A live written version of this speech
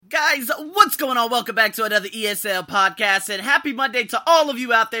Guys, what's going on? Welcome back to another ESL podcast, and happy Monday to all of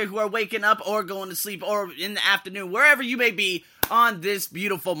you out there who are waking up or going to sleep or in the afternoon, wherever you may be on this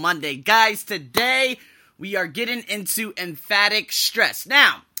beautiful Monday. Guys, today we are getting into emphatic stress.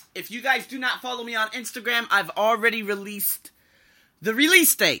 Now, if you guys do not follow me on Instagram, I've already released the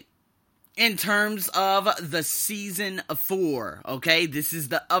release date in terms of the season 4, okay? This is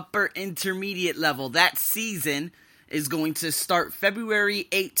the upper intermediate level. That season is going to start February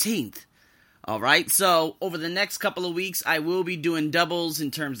 18th. Alright, so over the next couple of weeks, I will be doing doubles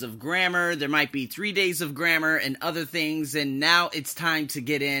in terms of grammar. There might be 3 days of grammar and other things, and now it's time to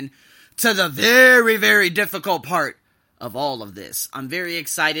get in to the very, very difficult part of all of this. I'm very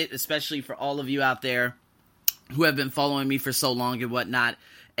excited, especially for all of you out there who have been following me for so long and whatnot.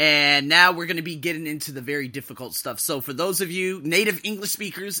 And now we're going to be getting into the very difficult stuff. So for those of you native English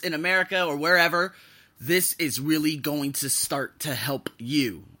speakers in America or wherever, this is really going to start to help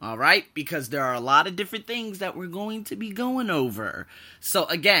you, all right? Because there are a lot of different things that we're going to be going over. So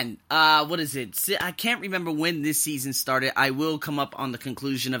again, what is it? I can't remember when this season started. I will come up on the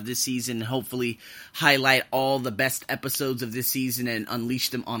conclusion of this season and hopefully highlight all the best episodes of this season and unleash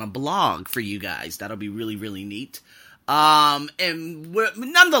them on a blog for you guys. That'll be really, really neat. Nonetheless,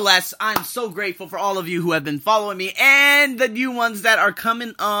 I'm so grateful for all of you who have been following me and the new ones that are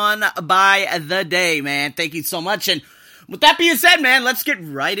coming on by the day, man. Thank you so much. And with that being said, man, let's get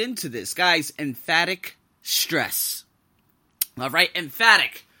right into this. Guys, emphatic stress. All right,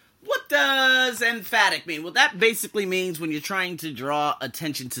 emphatic. What does emphatic mean? Well, that basically means when you're trying to draw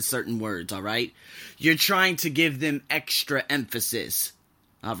attention to certain words, all right? You're trying to give them extra emphasis.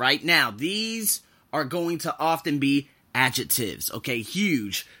 All right, now, these are going to often be adjectives, okay?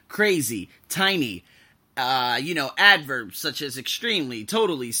 Huge, crazy, tiny, adverbs such as extremely,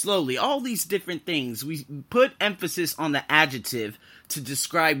 totally, slowly, all these different things. We put emphasis on the adjective to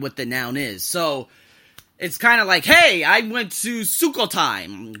describe what the noun is. So, it's kind of like, hey, I went to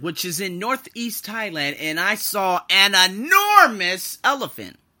Sukhothai, which is in northeast Thailand, and I saw an enormous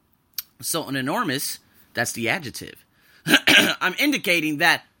elephant. So, an enormous, that's the adjective. I'm indicating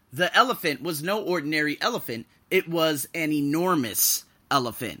that the elephant was no ordinary elephant. It was an enormous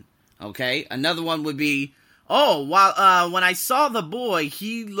elephant. Okay? Another one would be, when I saw the boy,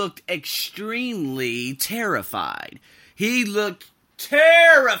 he looked extremely terrified. He looked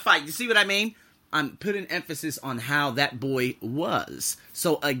terrified. You see what I mean? I'm putting emphasis on how that boy was.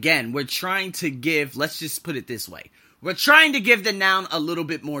 So again, we're trying to give, let's just put it this way. We're trying to give the noun a little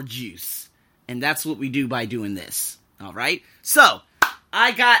bit more juice. And that's what we do by doing this. Alright? So,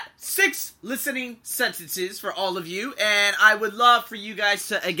 I got 6 listening sentences for all of you, and I would love for you guys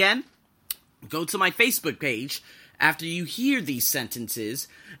to, again, go to my Facebook page after you hear these sentences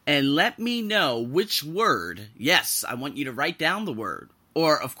and let me know which word. Yes, I want you to write down the word.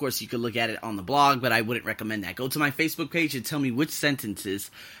 Or, of course, you could look at it on the blog, but I wouldn't recommend that. Go to my Facebook page and tell me which sentences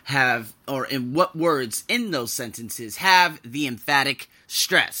have, or in what words in those sentences have the emphatic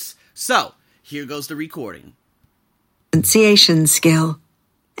stress. So, here goes the recording. Pronunciation skill.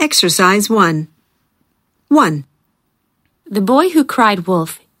 Exercise 1. 1. The Boy Who Cried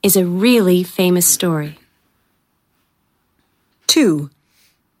Wolf is a really famous story. 2.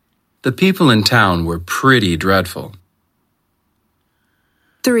 The people in town were pretty dreadful.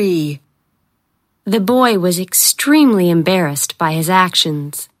 3. The boy was extremely embarrassed by his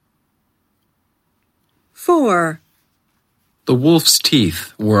actions. 4. The wolf's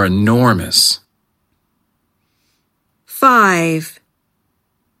teeth were enormous. 5.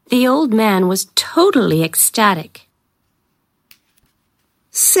 The old man was totally ecstatic.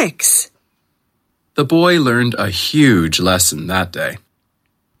 6. The boy learned a huge lesson that day.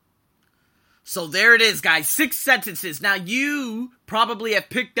 So there it is, guys. 6 sentences. Now, you probably have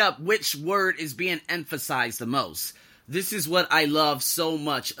picked up which word is being emphasized the most. This is what I love so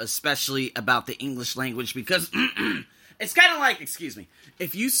much, especially about the English language, because it's kind of like,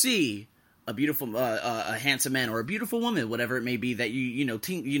 if you see a beautiful, a handsome man or a beautiful woman, whatever it may be that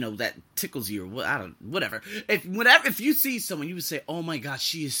that tickles you, or whatever. If you see someone, you would say, "Oh my gosh,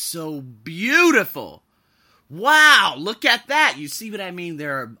 she is so beautiful! Wow, look at that!" You see what I mean?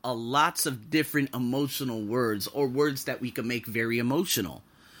 There are lots of different emotional words, or words that we can make very emotional.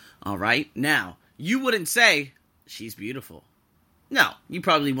 All right, now you wouldn't say she's beautiful. No, you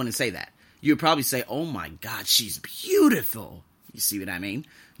probably wouldn't say that. You would probably say, "Oh my God, she's beautiful." You see what I mean?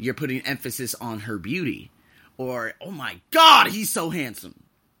 You're putting emphasis on her beauty. Or, "Oh my God, he's so handsome."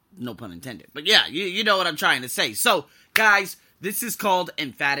 No pun intended. But yeah, you know what I'm trying to say. So, guys, this is called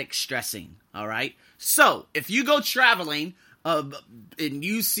emphatic stressing. Alright? So, if you go traveling, and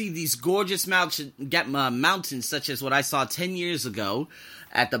you see these gorgeous mountains such as what I saw 10 years ago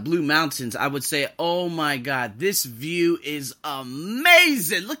at the Blue Mountains, I would say, oh my God, this view is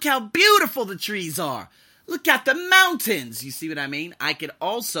amazing. Look how beautiful the trees are. Look at the mountains. You see what I mean? I could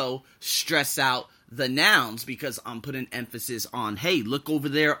also stress out the nouns because I'm putting emphasis on, hey, look over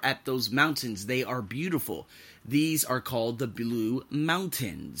there at those mountains. They are beautiful. These are called the Blue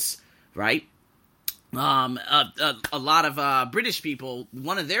Mountains, right? A lot of British people,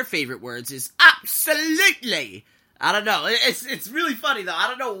 one of their favorite words is absolutely. I don't know. It's really funny though. I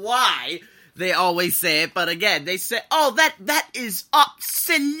don't know why they always say it, but again, they say, "Oh, that is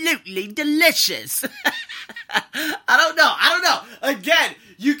absolutely delicious." I don't know. Again,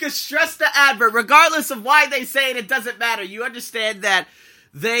 you can stress the adverb regardless of why they say it. It doesn't matter. You understand that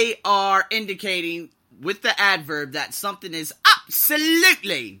they are indicating with the adverb that something is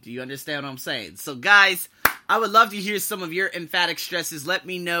absolutely. Do you understand what I'm saying? So guys, I would love to hear some of your emphatic stresses. Let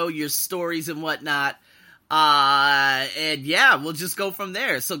me know your stories and whatnot. And yeah, we'll just go from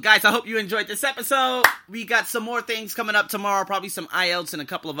there. So guys, I hope you enjoyed this episode. We got some more things coming up tomorrow, probably some IELTS and a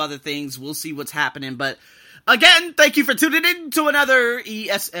couple of other things. We'll see what's happening. But again, thank you for tuning in to another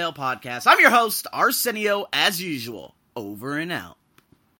ESL podcast. I'm your host, Arsenio, as usual. Over and out.